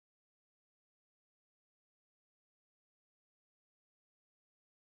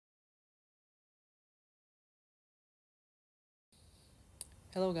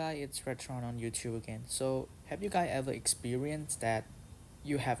Hello guys, it's Retron on YouTube again. So have you guys ever experienced that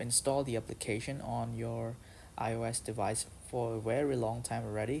you have installed the application on your iOS device for a very long time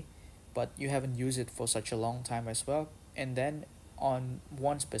already, but you haven't used it for such a long time as well, and then on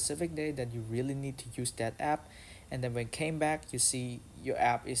one specific day that you really need to use that app, and then when came back you see your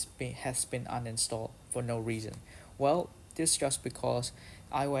app has been uninstalled for no reason. Well, this just because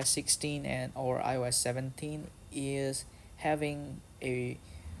iOS 16 and or iOS 17 is having a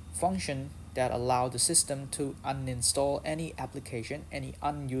function that allow the system to uninstall any application, any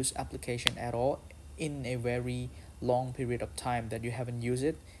unused application at all in a very long period of time that you haven't used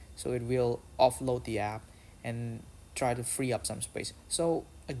it. So it will offload the app and try to free up some space. So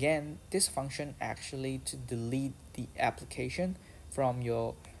again, this function actually to delete the application from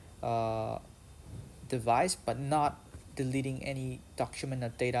your uh, device, but not deleting any document or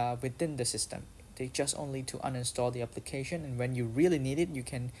data within the system. They just only to uninstall the application, and when you really need it you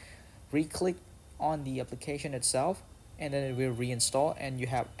can re-click on the application itself, and then it will reinstall, and you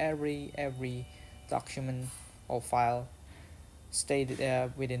have every document or file stayed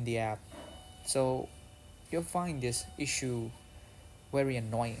within the app. So you'll find this issue very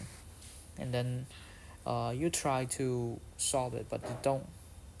annoying, and then you try to solve it but you don't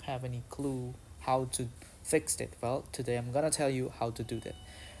have any clue how to fix it. Well, today I'm gonna tell you how to do that.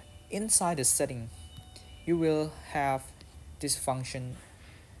 Inside the setting you will have this function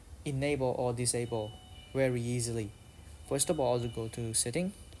enable or disable very easily. First of all, you go to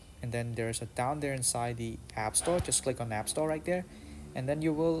setting, and then there's a down there inside the app store. Just click on app store right there, and then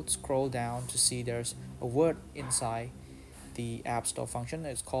you will scroll down to see there's a word inside the app store function.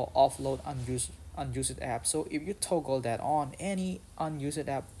 It's called offload unused app. So if you toggle that on, any unused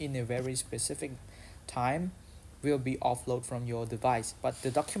app in a very specific time will be offload from your device, but the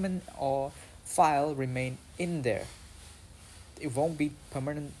document or file remain in there. It won't be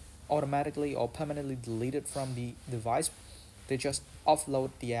permanent automatically or permanently deleted from the device. They just offload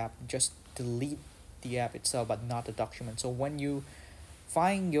the app, just delete the app itself, but not the document. So when you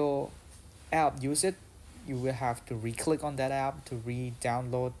find your app, use it, you will have to re-click on that app to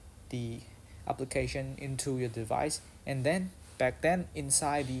re-download the application into your device, and then back then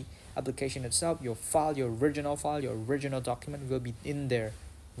inside the application itself, your file, your original document will be in there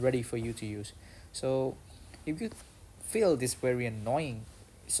ready for you to use. So if you feel this very annoying,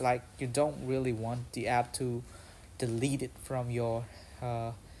 it's like you don't really want the app to delete it from your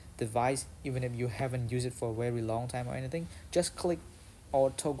uh, device even if you haven't used it for a very long time or anything, just click or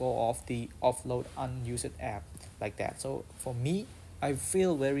toggle off the offload unused app like that. So for me, I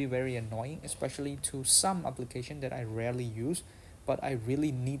feel very annoying, especially to some application that I rarely use but I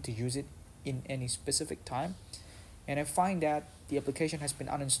really need to use it in any specific time, and I find that the application has been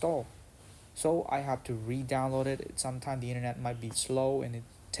uninstalled, so I have to re-download it. Sometimes the internet might be slow and it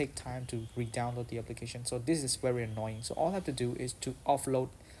take time to re-download the application, so this is very annoying. So all I have to do is to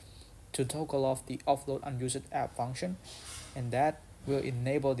toggle off the offload unused app function, and that will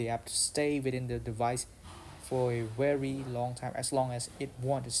enable the app to stay within the device for a very long time, as long as it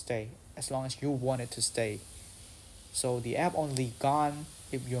want to stay, as long as you want it to stay. So the app only gone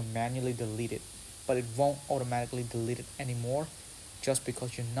if you manually delete it, but it won't automatically delete it anymore just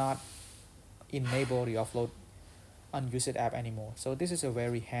because you're not enable the offload unused app anymore. So this is a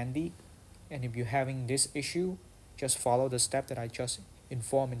very handy, and if you're having this issue, just follow the step that I just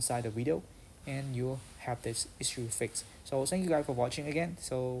informed inside the video and you'll have this issue fixed. So thank you guys for watching again.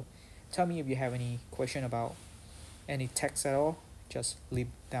 So tell me if you have any question about any text at all, just leave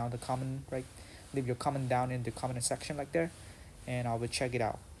down the comment, right, leave your comment down in the comment section like there, and I will check it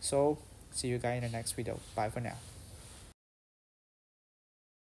out. So see you guys in the next video. Bye for now.